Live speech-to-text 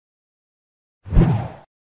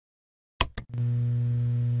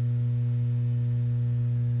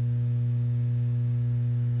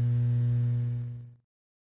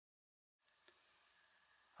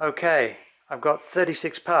Okay, I've got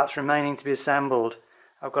 36 parts remaining to be assembled.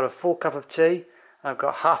 I've got a full cup of tea, and I've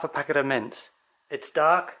got half a packet of mints. It's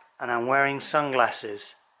dark, and I'm wearing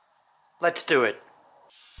sunglasses. Let's do it.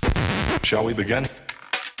 Shall we begin?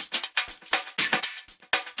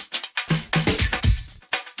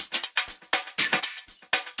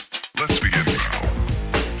 Let's begin now.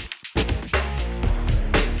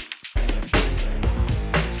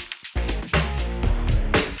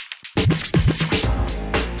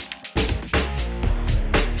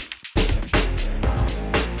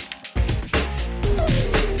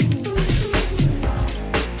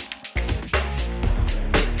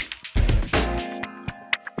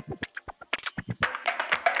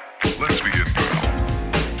 Let's begin now.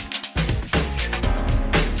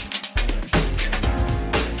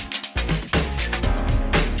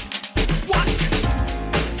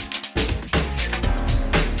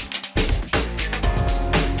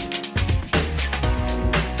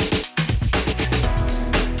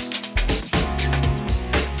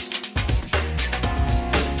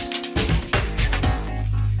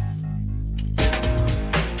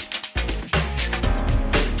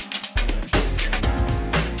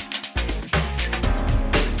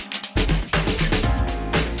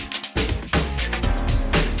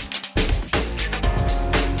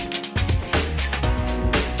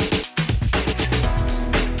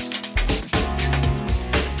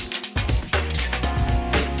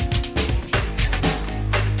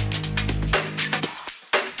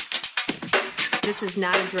 This is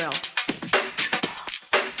not a drill.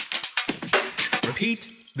 Repeat,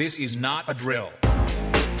 this is not a drill.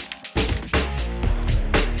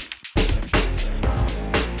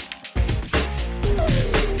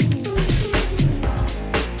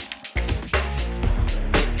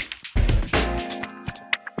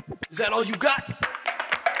 Is that all you got?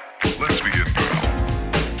 Let's begin now.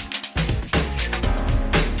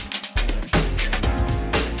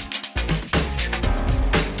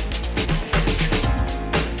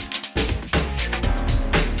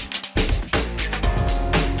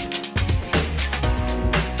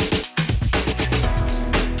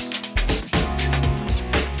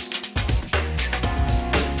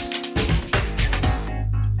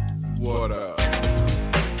 What up?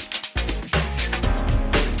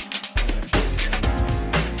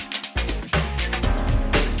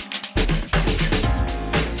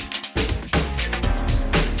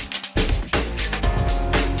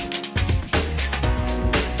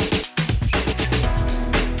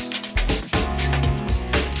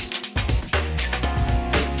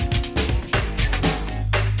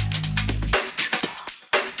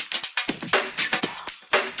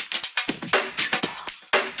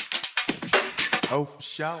 Oh, for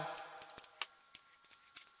sure.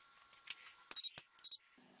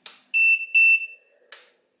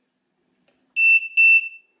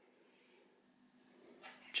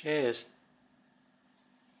 Cheers.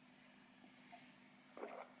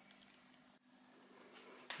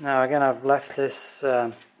 Now again, I've left this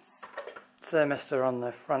thermistor on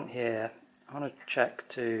the front here. I want to check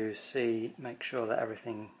to make sure that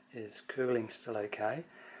everything is cooling still okay.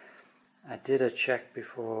 I did a check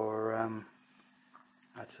before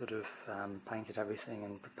I'd sort of painted everything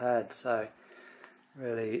and prepared, so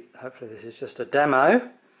really hopefully this is just a demo.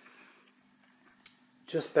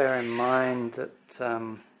 Just bear in mind that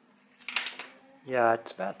yeah,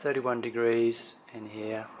 it's about 31 degrees in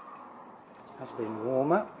here. It has been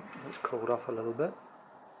warmer, it's cooled off a little bit.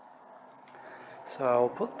 So I'll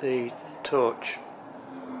put the torch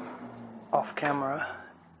off camera.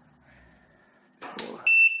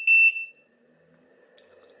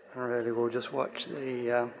 And really we'll just watch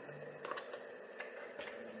the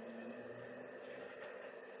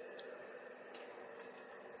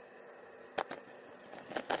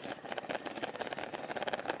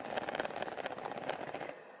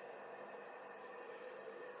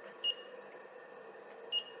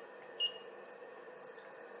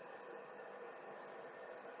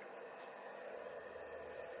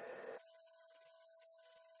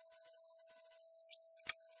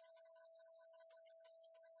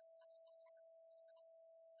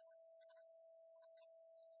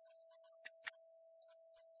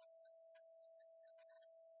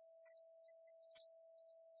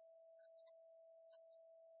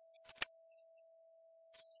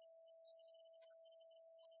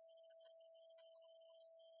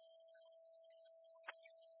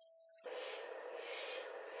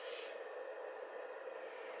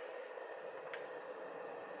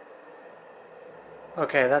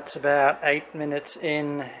Okay, that's about 8 minutes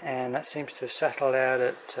in, and that seems to have settled out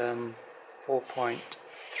at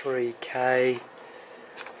 4.3K.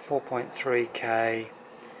 4.3K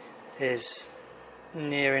is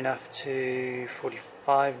near enough to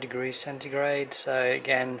 45 degrees centigrade, so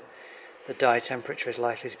again the dye temperature is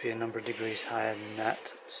likely to be a number of degrees higher than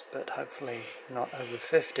that, but hopefully not over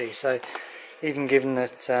 50. So even given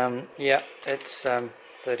that yeah, it's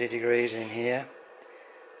 30 degrees in here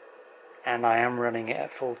and I am running it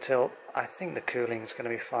at full tilt, I think the cooling is going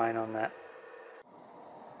to be fine on that.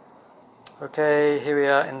 Okay, here we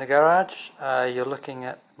are in the garage. You're looking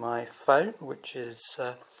at my phone, which is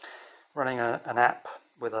running an app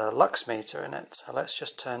with a lux meter in it. So let's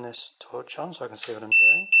just turn this torch on so I can see what I'm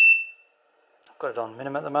doing. I've got it on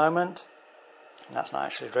minimum at the moment, and that's not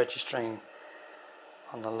actually registering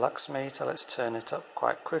on the lux meter. Let's turn it up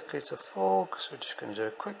quite quickly to full because we're just going to do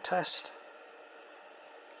a quick test.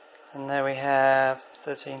 And there we have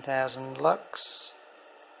 13,000 lux,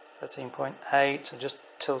 13.8. So just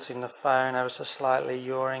tilting the phone ever so slightly,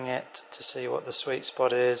 yawing it to see what the sweet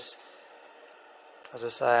spot is. As I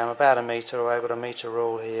say, I'm about a meter away. I've got a meter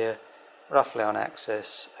rule here, roughly on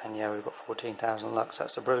axis, and yeah, we've got 14,000 lux.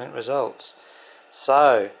 That's the brilliant results.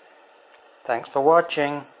 So, thanks for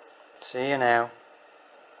watching. See you now.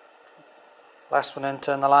 Last one in,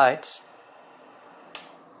 turn the lights.